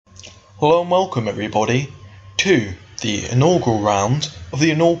Hello and welcome everybody to the inaugural round of the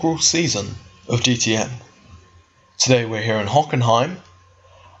inaugural season of DTM. Today we're here in Hockenheim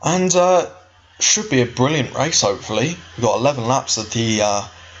and should be a brilliant race hopefully. We've got 11 laps of the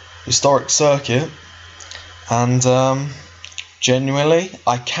historic circuit and genuinely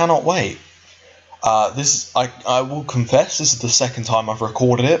I cannot wait. I will confess this is the second time I've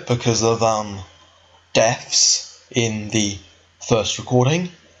recorded it because of deaths in the first recording.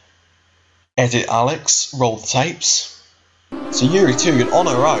 Edit Alex, roll the tapes. So Yuriality on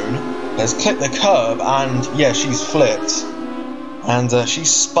her own has clipped the curb and yeah, she's flipped. And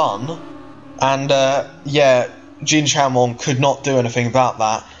she's spun. And yeah, Jin Chanwon could not do anything about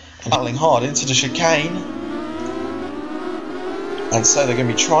that. And battling hard into the chicane. And so they're going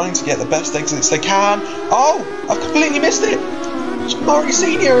to be trying to get the best exits they can. Oh, I've completely missed it. Murray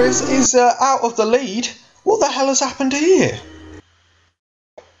Sr. is out of the lead. What the hell has happened here?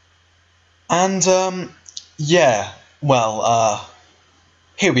 And yeah, well,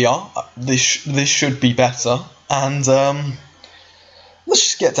 here we are. This should be better. And let's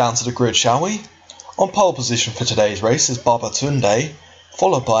just get down to the grid, shall we? On pole position for today's race is Baba Tunde,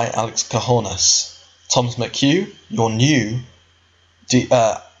 followed by Alex Cajones. Thomas McHugh, your new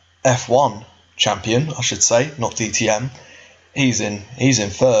F1 champion, I should say, not DTM. He's in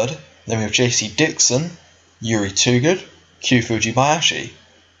third. Then we have JC Dixon, Yuri Tugud, Q Fujibayashi,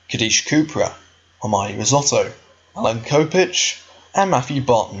 Kadish Kupra, Amadi Risotto, Alan Kopich, and Matthew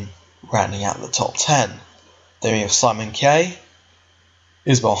Barton rounding out the top 10. Then we have Simon Kay,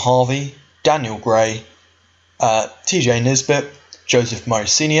 Isabel Harvey, Daniel Gray, TJ Nisbet, Joseph Murray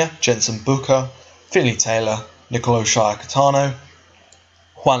Sr., Jensen Booker, Finley Taylor, Nicolo Shire-Catano,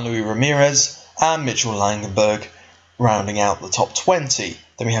 Juan Luis Ramirez, and Mitchell Langenberg rounding out the top 20.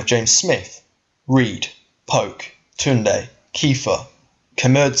 Then we have James Smith, Reed, Polk, Tunde, Kiefer,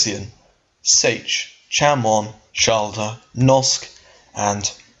 Kamerdzian, Sage, Chanwon, Shalda, Nosk, and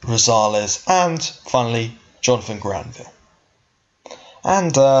Rosales, and finally Jonathan Granville.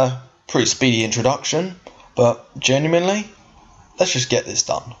 And pretty speedy introduction, but genuinely, let's just get this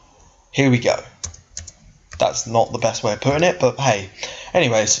done. Here we go. That's not the best way of putting it, but hey.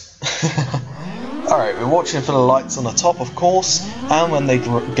 Anyways, alright, we're watching for the lights on the top, of course, and when they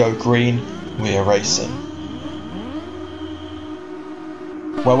go green, we are racing.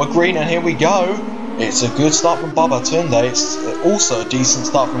 Well, we're green and here we go. It's a good start from Baba Tunde. It's also a decent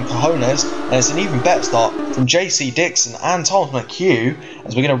start from Cajones, and it's an even better start from JC Dixon and Thomas McHugh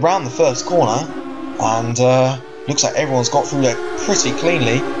as we're going to round the first corner. And looks like everyone's got through there pretty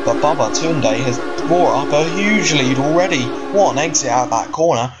cleanly, but Baba Tunde has brought up a huge lead already. What an exit out of that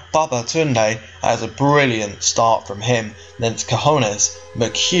corner. Baba Tunde has a brilliant start from him. Then it's Cajones,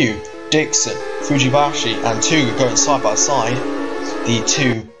 McHugh, Dixon, Fujibayashi and Tugud going side by side. The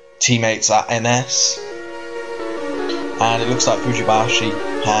two teammates at NS, and it looks like Fujibayashi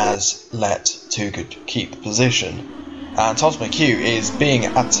has let Tugud keep position, and Thomas McHugh is being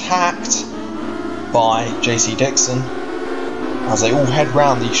attacked by JC Dixon as they all head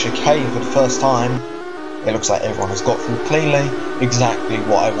round the chicane for the first time. It looks like everyone has got through cleanly, exactly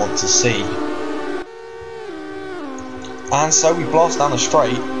what I want to see. And so we blast down the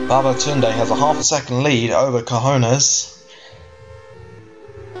straight. Baba Tunde has a half a second lead over Cajones.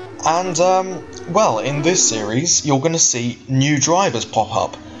 And, well, in this series, you're going to see new drivers pop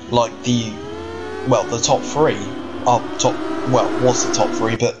up, like the top three, was the top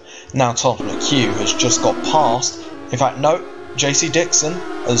three, but now Thomas McHugh has just got past. In fact, no, JC Dixon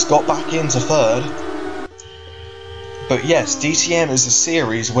has got back into third. But yes, DTM is a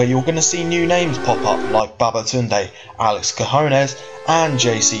series where you're going to see new names pop up, like Baba Tunde, Alex Cajones, and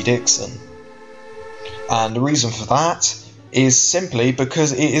JC Dixon. And the reason for that is simply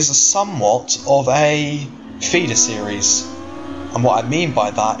because it is somewhat of a feeder series. And what I mean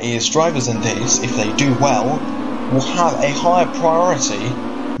by that is drivers in this, if they do well, will have a higher priority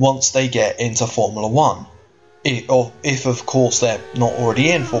once they get into Formula 1. If of course they're not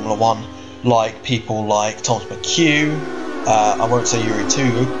already in Formula 1, like people like Thomas McHugh, I won't say Yuri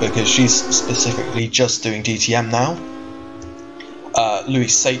Tugud because she's specifically just doing DTM now. Louis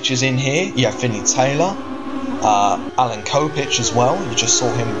Sage is in here, you have Finley Taylor, Alan Kopich as well, you just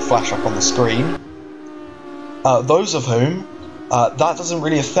saw him flash up on the screen. Those of whom that doesn't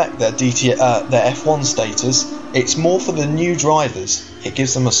really affect their their F1 status. It's more for the new drivers. It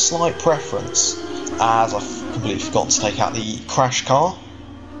gives them a slight preference, as I've completely forgotten to take out the crash car.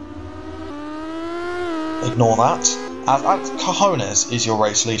 Ignore that. As Cajones is your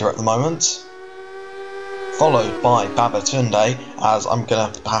race leader at the moment, followed by Baba Tunde, as I'm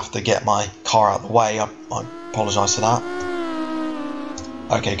going to have to get my car out of the way. I apologise for that.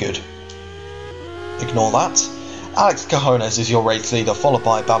 Okay, good. ignore that. Alex Cajones is your race leader, followed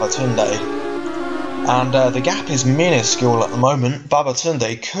by Babatunde. And the gap is minuscule at the moment.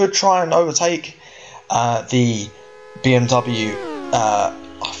 Babatunde could try and overtake the BMW,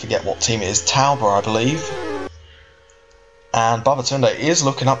 I forget what team it is, Tauber, I believe. And Babatunde is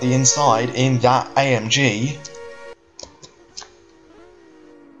looking up the inside in that AMG.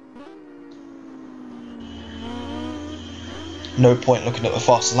 No point looking at the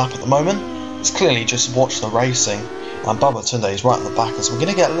fastest lap at the moment. It's clearly just watch the racing. And Babatunde is right in the back, as we're going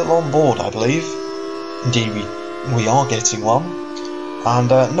to get a little on board, I believe. Indeed, we are getting one. And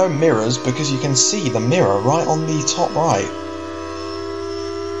no mirrors, because you can see the mirror right on the top right.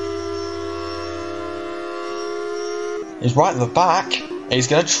 He's right in the back. He's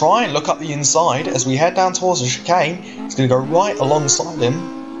going to try and look up the inside as we head down towards the chicane. He's going to go right alongside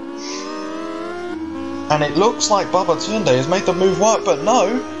him. And it looks like Babatunde has made the move work, but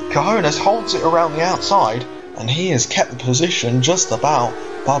no. Cajones holds it around the outside, and he has kept the position just about.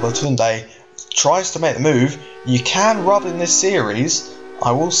 Babatunde tries to make the move. You can rub in this series,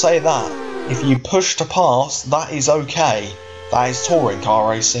 I will say that. If you push to pass, that is okay. That is touring car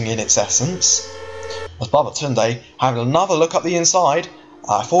racing in its essence. As Babatunde having another look up the inside,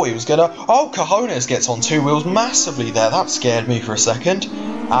 I thought he was gonna... Oh, Cajones gets on two wheels massively there. That scared me for a second.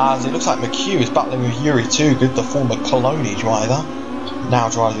 As it looks like McHugh is battling with Yuri Tugud, the former Coloni driver, now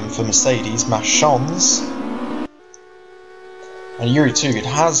driving for Mercedes Machons. And Yuri Tugud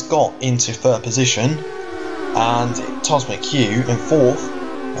has got into third position, and Toz McHugh in fourth.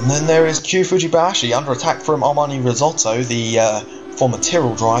 And then there is Q Fujibayashi under attack from Armani Risotto, the former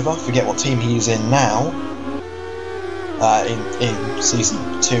Tyrrell driver. Forget what team he's in now. In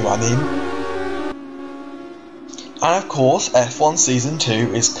season 2, I mean. And of course, F1 season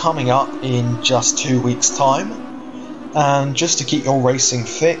 2 is coming up in just 2 weeks' time. And just to keep your racing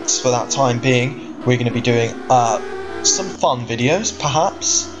fix for that time being, we're going to be doing some fun videos,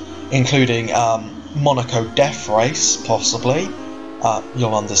 perhaps, including Monaco Death Race, possibly.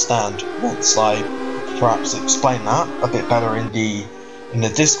 You'll understand once I perhaps explain that a bit better in the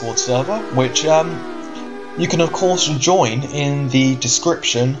Discord server, which you can of course join in the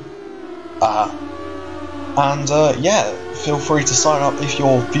description. Yeah, feel free to sign up if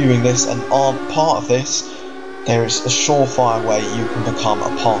you're viewing this and aren't part of this. There is a surefire way you can become a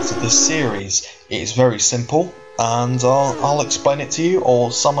part of this series. It is very simple, and I'll explain it to you,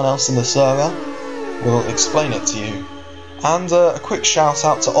 or someone else in the server will explain it to you. And a quick shout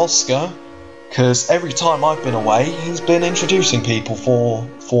out to Oscar, because every time I've been away, he's been introducing people for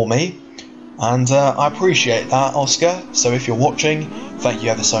me, and I appreciate that, Oscar. So if you're watching, thank you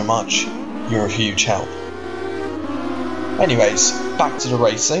ever so much. You're a huge help. Anyways, back to the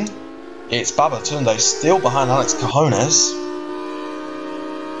racing. It's Babatunde still behind Alex Cajones.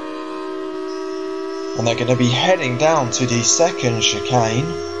 And they're going to be heading down to the second chicane.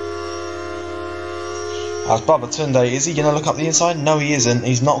 As Babatunde, is he going to look up the inside? No, he isn't.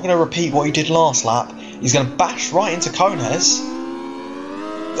 He's not going to repeat what he did last lap. He's going to bash right into Cajones.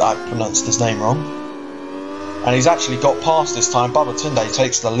 I pronounced his name wrong. And he's actually got past this time. Babatunde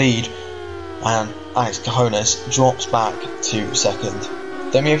takes the lead. And Alex Cajones drops back to second.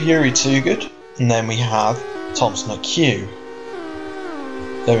 Then we have Yuri Tugud, and then we have Thomas McHugh.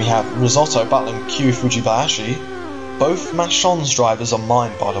 Then we have Risotto battling Q Fujibayashi. Both Machons drivers are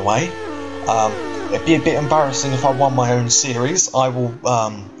mine, by the way. It'd be a bit embarrassing if I won my own series. I'll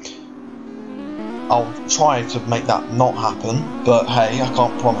try to make that not happen, but hey, I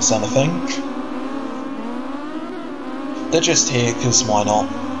can't promise anything. They're just here because why not?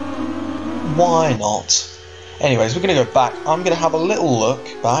 Why not? Anyways, we're going to go back. I'm going to have a little look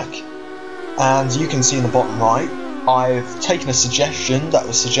back, and you can see in the bottom right, I've taken a suggestion that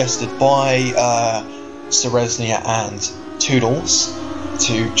was suggested by Ceresnia and Toodles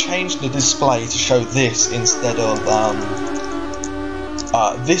to change the display to show this instead of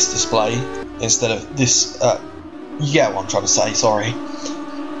this display instead of this. You get what I'm trying to say, sorry.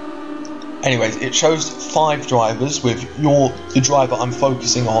 Anyways, it shows 5 drivers with the driver I'm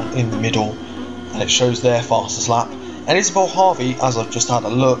focusing on in the middle, and it shows their fastest lap. And Isabel Harvey, as I've just had a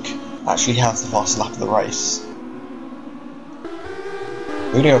look, actually has the fastest lap of the race.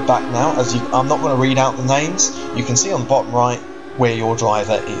 We're going to go back now, as I'm not going to read out the names. You can see on the bottom right where your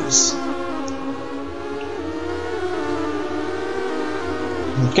driver is.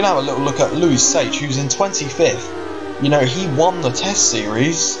 I'm going to have a little look at Louis Sage, who's in 25th. You know, he won the test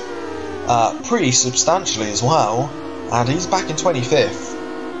series pretty substantially as well, and he's back in 25th.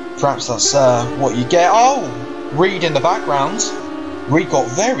 Perhaps that's what you get. Oh! Reed in the background. Reed got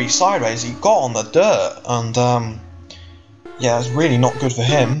very sideways. He got on the dirt, and yeah, it's really not good for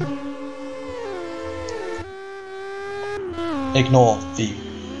him. ignore the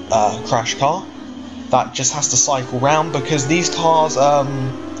crash car. That just has to cycle round because these cars,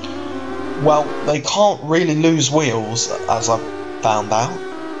 well, they can't really lose wheels, as I've found out.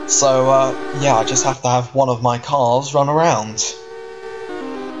 So, yeah, I just have to have one of my cars run around.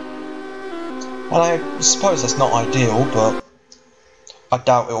 And I suppose that's not ideal, but I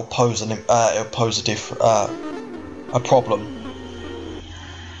doubt it'll pose a problem.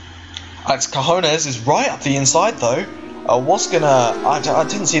 Alex Cajones is right up the inside though. I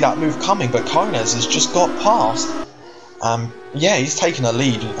didn't see that move coming, but Cajones has just got past. Yeah, he's taken a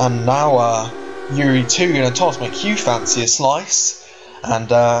lead, and now Yuri Tugud and Thomas McHugh fancy a slice, and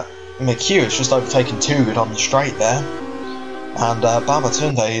McHugh has just overtaken Tugud on the straight there. And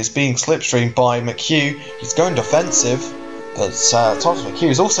Babatunde is being slipstreamed by McHugh. He's going defensive, but Thomas McHugh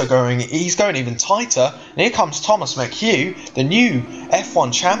is also going even tighter. And here comes Thomas McHugh, the new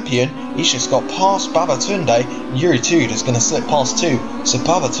F1 champion. He's just got past Babatunde. Yuri Tugud is going to slip past too. So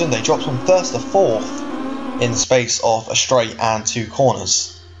Babatunde drops from first to fourth in the space of a straight and 2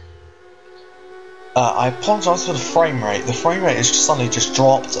 corners. I apologise for the frame rate. The frame rate has suddenly just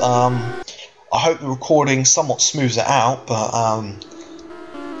dropped. I hope the recording somewhat smooths it out, but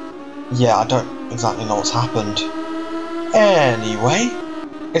yeah, I don't exactly know what's happened. Anyway,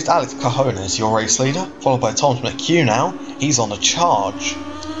 it's Alex Cajones, your race leader, followed by Thomas McHugh now. He's on a charge.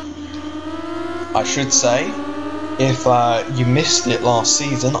 I should say, if you missed it last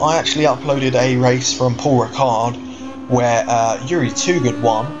season, I actually uploaded a race from Paul Ricard where Yuri Tugud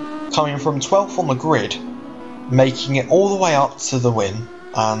won, coming from 12th on the grid, making it all the way up to the win.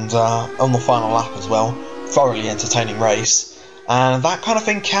 And on the final lap as well. Thoroughly entertaining race, and that kind of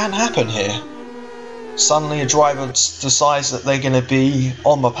thing can happen here. Suddenly a driver decides that they're going to be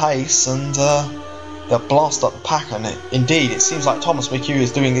on the pace, and they'll blast up the pack, and indeed it seems like Thomas McHugh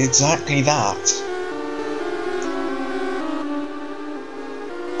is doing exactly that.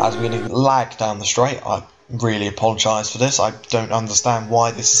 As we're going to lag down the straight, I really apologise for this. I don't understand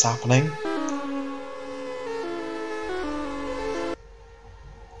why this is happening.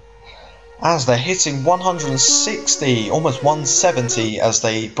 As they're hitting 160, almost 170 as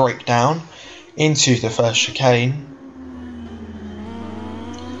they break down into the first chicane.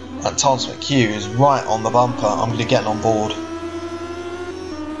 And Thomas McHugh is right on the bumper. I'm going to get on board.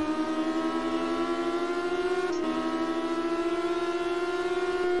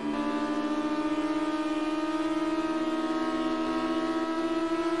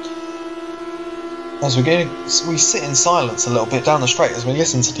 As we sit in silence a little bit down the straight as we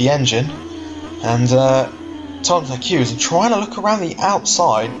listen to the engine, and Thomas McHugh is trying to look around the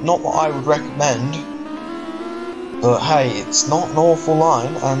outside, not what I would recommend, but hey, it's not an awful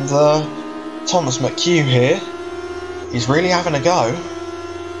line, and Thomas McHugh here, he's really having a go,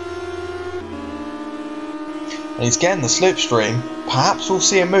 and he's getting the slipstream. Perhaps we'll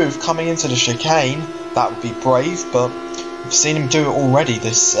see a move coming into the chicane. That would be brave, but we've seen him do it already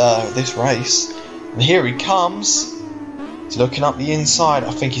this race. And here he comes. He's looking up the inside.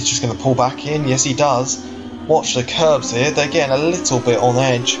 I think he's just going to pull back in. Yes, he does. Watch the curbs here. They're getting a little bit on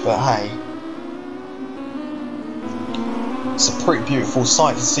edge, but hey. It's a pretty beautiful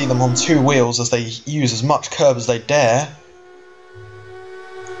sight to see them on 2 wheels as they use as much curb as they dare.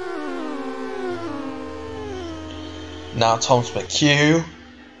 Now Thomas McHugh.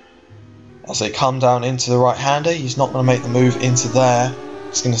 As they come down into the right-hander, he's not going to make the move into there.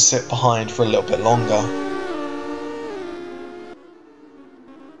 He's going to sit behind for a little bit longer.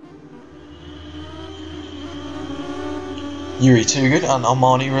 Yuri Tugud and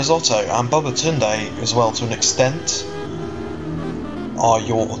Armani Risotto and Babatunde as well to an extent are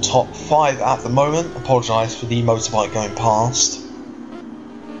your top 5 at the moment. Apologise for the motorbike going past.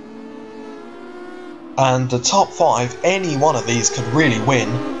 And the top 5, any one of these could really win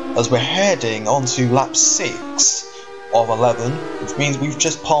as we're heading onto lap 6 of 11, which means we've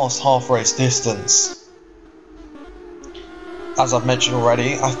just passed half race distance. As I've mentioned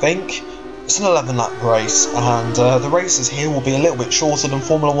already, I think it's an 11 lap race, and the races here will be a little bit shorter than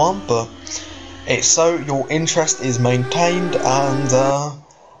Formula 1, but it's so your interest is maintained, and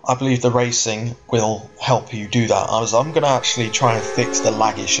I believe the racing will help you do that, as I'm going to actually try and fix the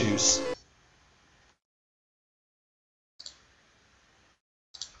lag issues.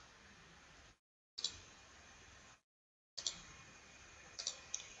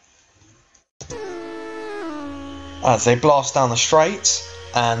 As they blast down the straight,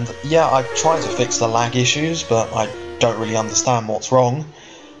 and yeah, I've tried to fix the lag issues, but I don't really understand what's wrong.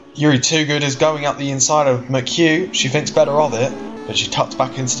 Yuri Tugud is going up the inside of McHugh. She thinks better of it, but she tucks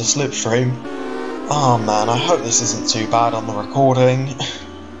back into the slipstream. Oh man, I hope this isn't too bad on the recording.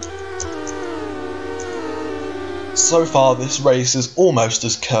 So far this race is almost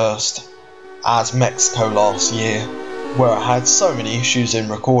as cursed as Mexico last year, where I had so many issues in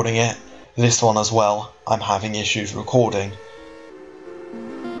recording it. This one as well, I'm having issues recording.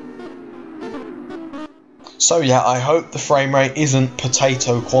 So yeah, I hope the frame rate isn't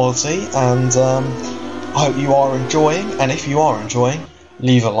potato quality, and I hope you are enjoying, and if you are enjoying,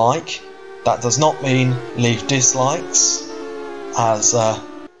 leave a like. That does not mean leave dislikes, as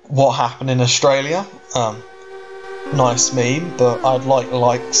what happened in Australia. Nice meme, but I'd like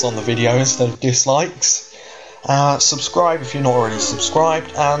likes on the video instead of dislikes. Subscribe if you're not already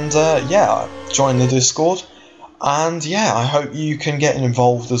subscribed, and yeah, join the Discord. And yeah, I hope you can get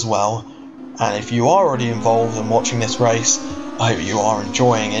involved as well. And if you are already involved and watching this race, I hope you are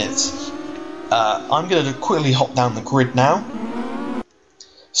enjoying it. I'm going to quickly hop down the grid now.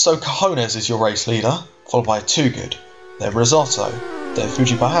 So Cojones is your race leader, followed by Too Good, then Risotto, then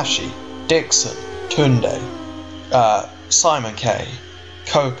Fujibayashi, Dixon, Tunde, Simon K,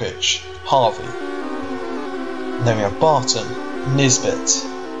 Kopich, Harvey. And then we have Barton, Nisbet,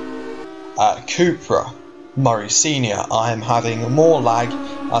 Cupra, Murray Senior. I am having more lag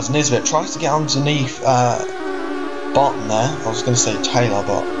as Nisbet tries to get underneath Barton there. I was going to say Taylor,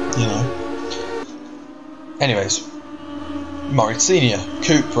 but you know. Anyways, Murray Senior,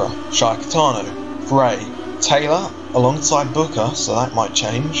 Cupra, Shikatano, Gray, Taylor alongside Booker, so that might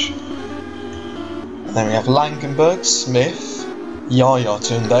change. And then we have Langenberg, Smith, Yaya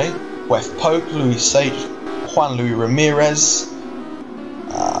Tunde, Weth Pope, Louis Sage, Juan Luis Ramirez,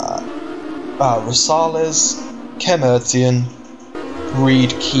 Rosales, Kemertian,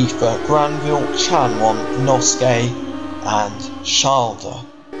 Reed, Kiefer, Granville, Chanwon, Noske, and Shalder.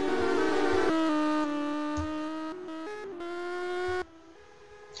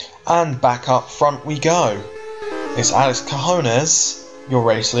 And back up front we go. It's Alex Cojones, your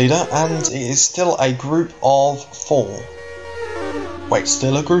race leader, and it is still a group of 4. Wait,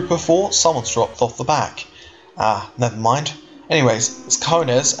 still a group of 4? Someone's dropped off the back. Never mind. Anyways, it's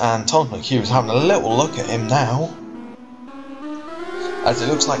Cojones, and Thomas McHugh is having a little look at him now, as it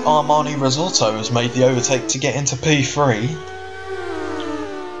looks like Armani Risotto has made the overtake to get into P3.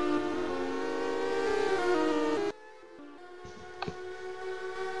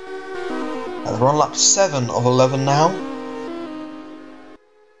 And we're on lap 7 of 11 now.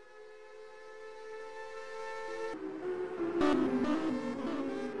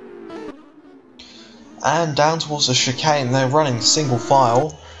 And down towards the chicane, they're running single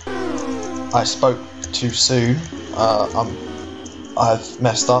file. I spoke too soon. I've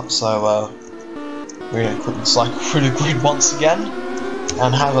messed up, so we're going to quickly cycle through the grid once again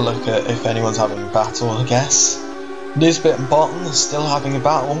and have a look at if anyone's having a battle, I guess. Nisbet and Barton are still having a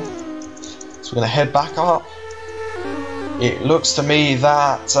battle, so we're going to head back up. It looks to me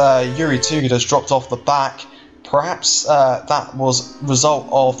that Yuri Tugud has dropped off the back. Perhaps that was a result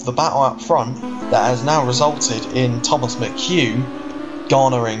of the battle up front that has now resulted in Thomas McHugh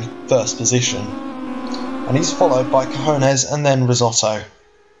garnering first position. And he's followed by Cojones and then Risotto.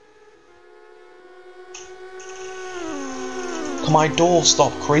 Can my door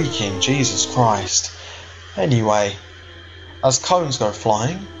stop creaking? Jesus Christ. Anyway, as cones go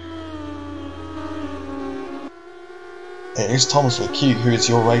flying, it is Thomas McHugh who is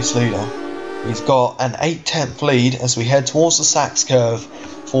your race leader. He's got an 8/10 lead as we head towards the Sachs curve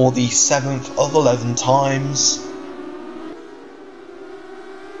for the 7th of 11 times.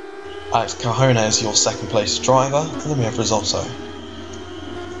 Alex Cojones, your second place driver, and then we have Risotto.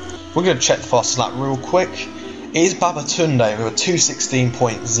 We're going to check the fastest lap real quick. It is Babatunde with a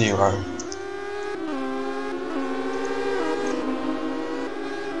 2:16.0.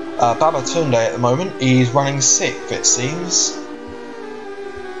 Babatunde at the moment is running 6th, it seems,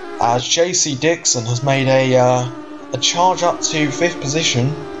 as JC Dixon has made a charge up to 5th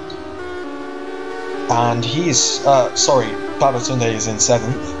position, and he's Babatunde is in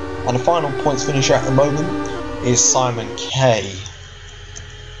 7th, and the final points finisher at the moment is Simon K.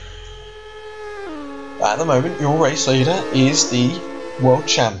 At the moment, your race leader is the world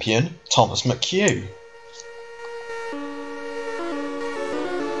champion Thomas McHugh.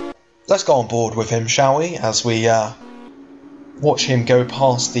 Let's go on board with him, shall we, as we watch him go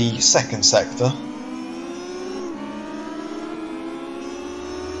past the second sector.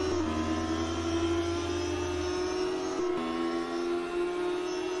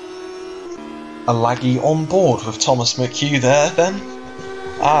 A laggy on board with Thomas McHugh there then,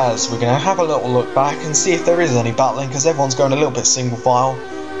 as we're going to have a little look back and see if there is any battling, because everyone's going a little bit single file,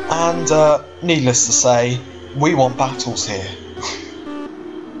 and needless to say, we want battles here.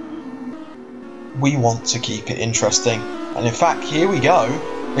 We want to keep it interesting, and in fact here we go.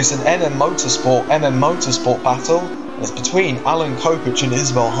 It's an MM Motorsport battle. It's between Alan Kopich and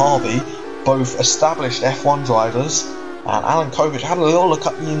Isabel Harvey, both established F1 drivers. And Alan Kopich had a little look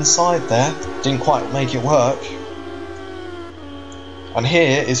up the inside there, didn't quite make it work. And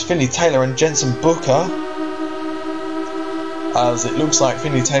here is Finley Taylor and Jensen Booker, as it looks like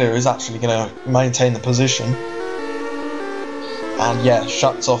Finley Taylor is actually going to maintain the position. And yeah,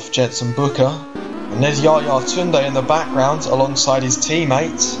 shuts off Jensen Booker. And there's Yaya Tunde in the background alongside his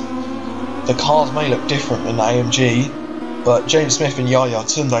teammates. The cars may look different in AMG, but James Smith and Yaya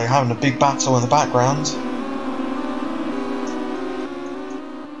Tunde are having a big battle in the background.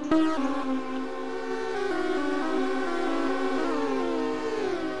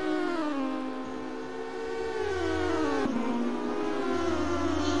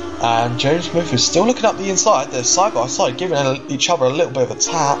 And James Smith is still looking up the inside. They're side by side, giving each other a little bit of a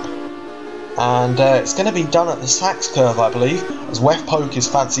tap. And it's going to be done at the Sachs curve, I believe, as Wef Poke is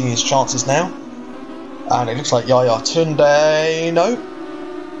fancying his chances now. And it looks like Yaya Tunde, no.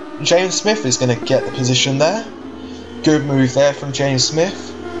 James Smith is going to get the position there. Good move there from James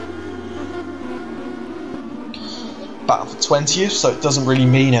Smith. Battle for 20th, so it doesn't really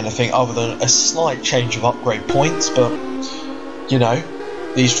mean anything other than a slight change of upgrade points, but, you know,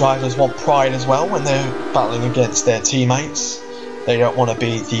 these drivers want pride as well when they're battling against their teammates. They don't want to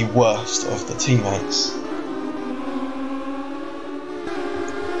be the worst of the teammates.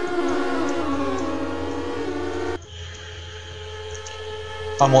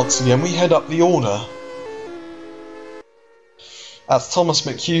 And once again we head up the order, as Thomas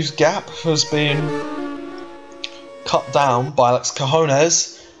McHugh's gap has been cut down by Alex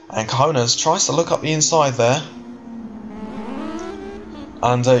Cajones, and Cajones tries to look up the inside there.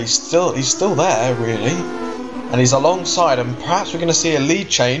 And he's still there, really. And he's alongside, and perhaps we're going to see a lead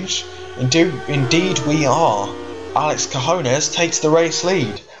change. Indeed we are. Alex Cajones takes the race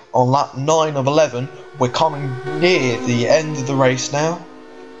lead on lap 9 of 11. We're coming near the end of the race now.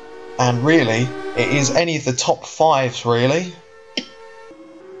 And really, it is any of the top 5s, really.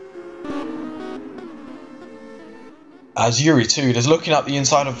 As Yuri Tude is looking up the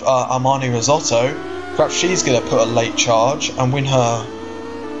inside of Armani Risotto. Perhaps she's going to put a late charge and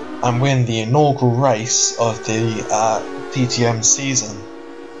win the inaugural race of the DTM season.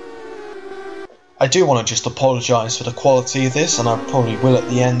 I do want to just apologise for the quality of this, and I probably will at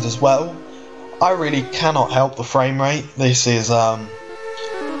the end as well. I really cannot help the frame rate. This is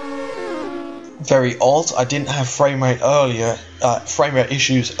very odd. I didn't have frame rate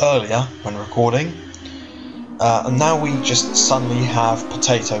issues earlier when recording, and now we just suddenly have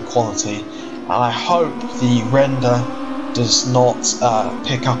potato quality. And I hope the render does not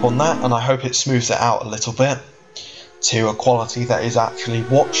pick up on that, and I hope it smooths it out a little bit to a quality that is actually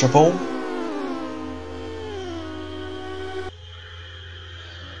watchable.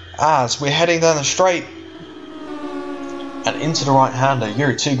 As we're heading down the straight and into the right-hander,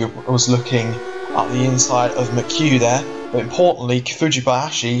 Yuri Tugu was looking up the inside of McHugh there, but importantly Kifuji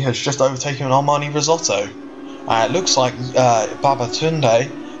Bayashi has just overtaken Armani Risotto. It looks like Baba Tunde,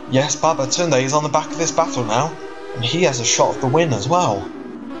 yes, Baba Tunde is on the back of this battle now. And he has a shot of the win as well.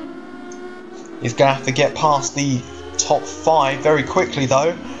 He's going to have to get past the top 5 very quickly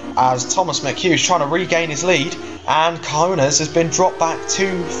though, as Thomas McHugh is trying to regain his lead, and Cajones has been dropped back to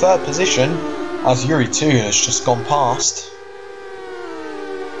 3rd position as Yuri 2 has just gone past.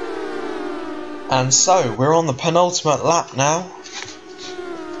 And so we're on the penultimate lap now,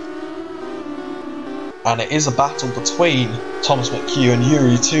 and it is a battle between Thomas McHugh and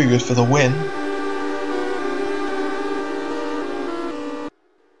Yuri 2 for the win.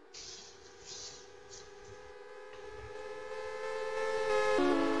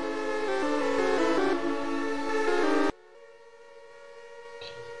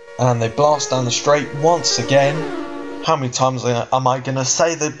 And they blast down the straight once again. How many times am I going to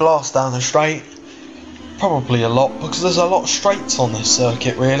say they blast down the straight? Probably a lot, because there's a lot of straights on this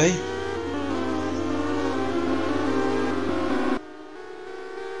circuit, really.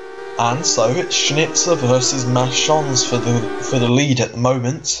 And so it's Schnitzer versus Machons for the lead at the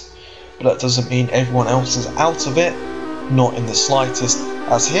moment. But that doesn't mean everyone else is out of it. Not in the slightest.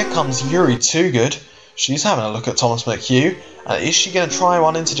 As here comes Yuri Toogood. She's having a look at Thomas McHugh. And is she going to try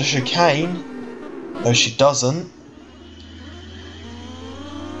one into the chicane? No, she doesn't.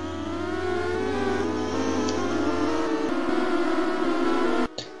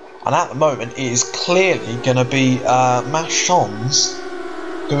 And at the moment, it is clearly going to be Machons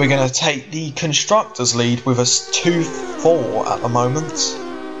who are going to take the constructors' lead with us 2-4 at the moment.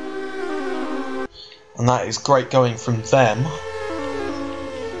 And that is great going from them.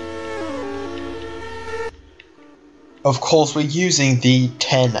 Of course, we're using the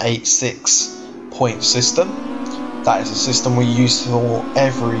 10-8-6 point system. That is a system we use for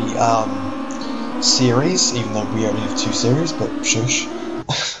every series, even though we only have 2 series, but shush.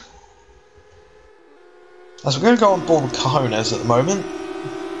 As we're going to go on board with Cojones at the moment.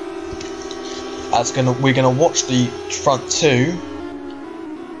 We're going to watch the front 2.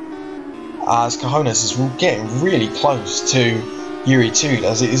 As Cojones is getting really close to Yuriality,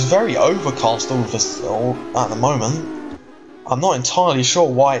 as it is very overcast at the moment. I'm not entirely sure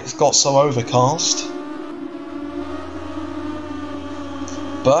why it's got so overcast.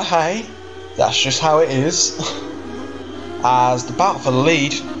 But hey, that's just how it is. As the battle for the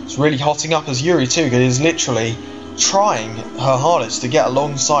lead is really hotting up, as Yuriality is literally trying her hardest to get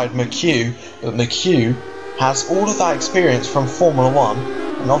alongside McHugh, but McHugh has all of that experience from Formula 1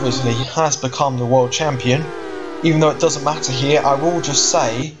 and obviously has become the world champion. Even though it doesn't matter here, I will just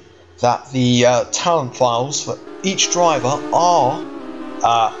say that the talent files for each driver are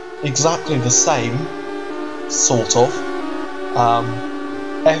exactly the same, sort of.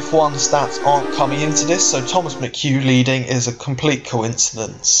 F1 stats aren't coming into this, so Thomas McHugh leading is a complete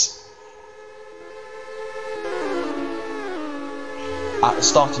coincidence. At the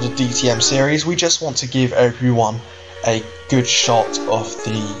start of the DTM series, we just want to give everyone a good shot of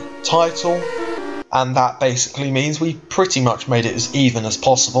the title, and that basically means we pretty much made it as even as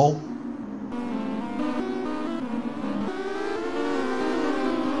possible.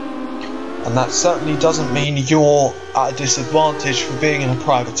 And that certainly doesn't mean you're at a disadvantage for being in a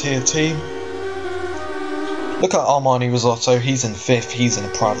privateer team. Look at Armani Risotto, he's in 5th, he's in a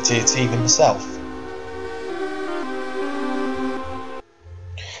privateer team himself.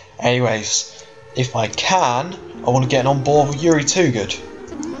 Anyways, if I can, I want to get on board with Yuriality.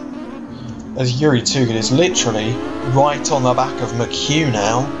 As Yuriality is literally right on the back of McHugh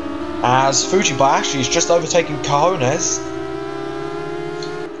now, as Fujibayashi is just overtaken Cojones.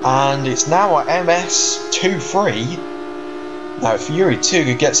 And it's now at MS 2-3. Now if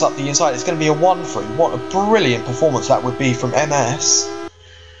Yuriality gets up the inside, it's going to be a 1-3. What a brilliant performance that would be from MS.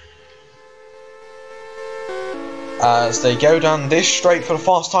 As they go down this straight for the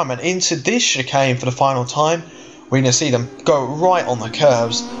fast time and into this chicane for the final time, we're going to see them go right on the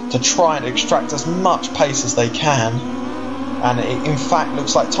curves to try and extract as much pace as they can. And it in fact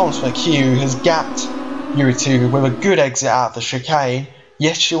looks like Thomas McHugh has gapped Yuriality with a good exit out of the chicane.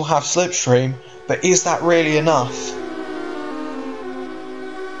 Yes, she'll have slipstream, but is that really enough?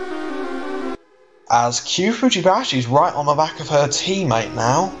 As Q Fujibayashi is right on the back of her teammate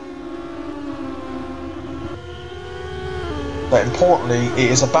now. But importantly,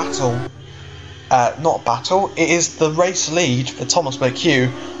 it is a battle. Not a battle, it is the race lead for Thomas McHugh,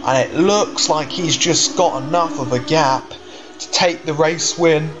 and it looks like he's just got enough of a gap to take the race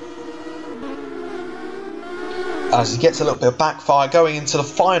win. As he gets a little bit of backfire going into the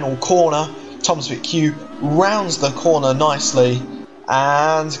final corner, Thomas McHugh rounds the corner nicely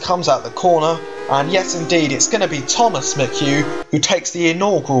and comes out the corner, and yes indeed it's going to be Thomas McHugh who takes the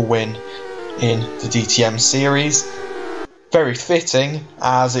inaugural win in the DTM series. Very fitting,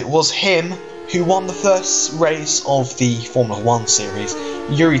 as it was him who won the first race of the Formula 1 series.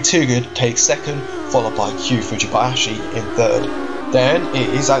 Yuriality takes 2nd, followed by Q Fujibayashi in 3rd. Then it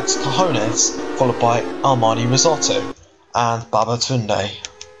is Alex Cojones, followed by Armani Risotto and Babatunde.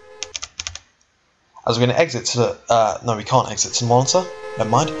 As we're going to exit to the... no, we can't exit to the monitor. Never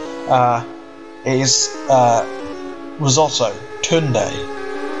mind. It is Risotto, Tunde.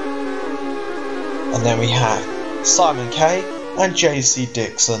 And then we have Simon Kay and JC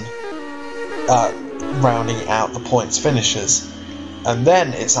Dixon rounding out the points finishers. And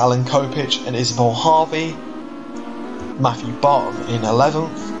then it's Alan Kopich and Isabel Harvey, Matthew Barton in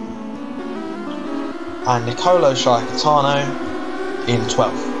 11th, and Nicolo Sciacatano in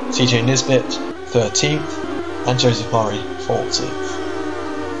 12th, TJ Nisbet 13th, and Joseph Murray 14th.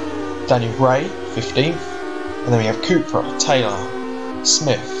 Daniel Gray 15th, and then we have Cooper, Taylor,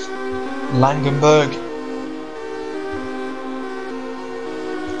 Smith, Langenberg.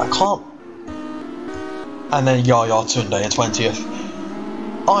 And then Yaya Tunde in 20th.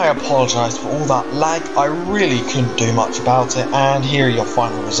 I apologise for all that lag, I really couldn't do much about it, and here are your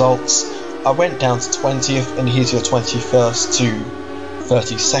final results. I went down to 20th, and here's your 21st to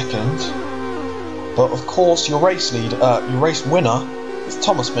 32nd. But of course, your race winner is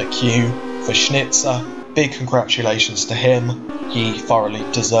Thomas McHugh for Schnitzer. Big congratulations to him, he thoroughly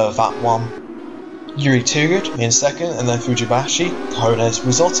deserved that one. Yuriality in 2nd, and then Fujibayashi, Cojones,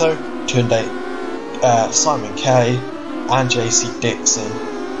 Risotto, Tunde, Simon Kay, and JC Dixon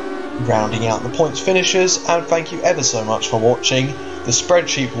rounding out the points finishers. And thank you ever so much for watching. The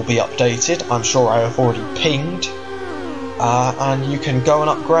spreadsheet will be updated, I'm sure I have already pinged and you can go and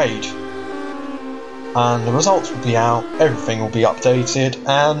upgrade. And the results will be out, everything will be updated,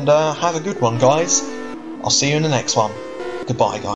 and have a good one, guys. I'll see you in the next one. Goodbye, guys.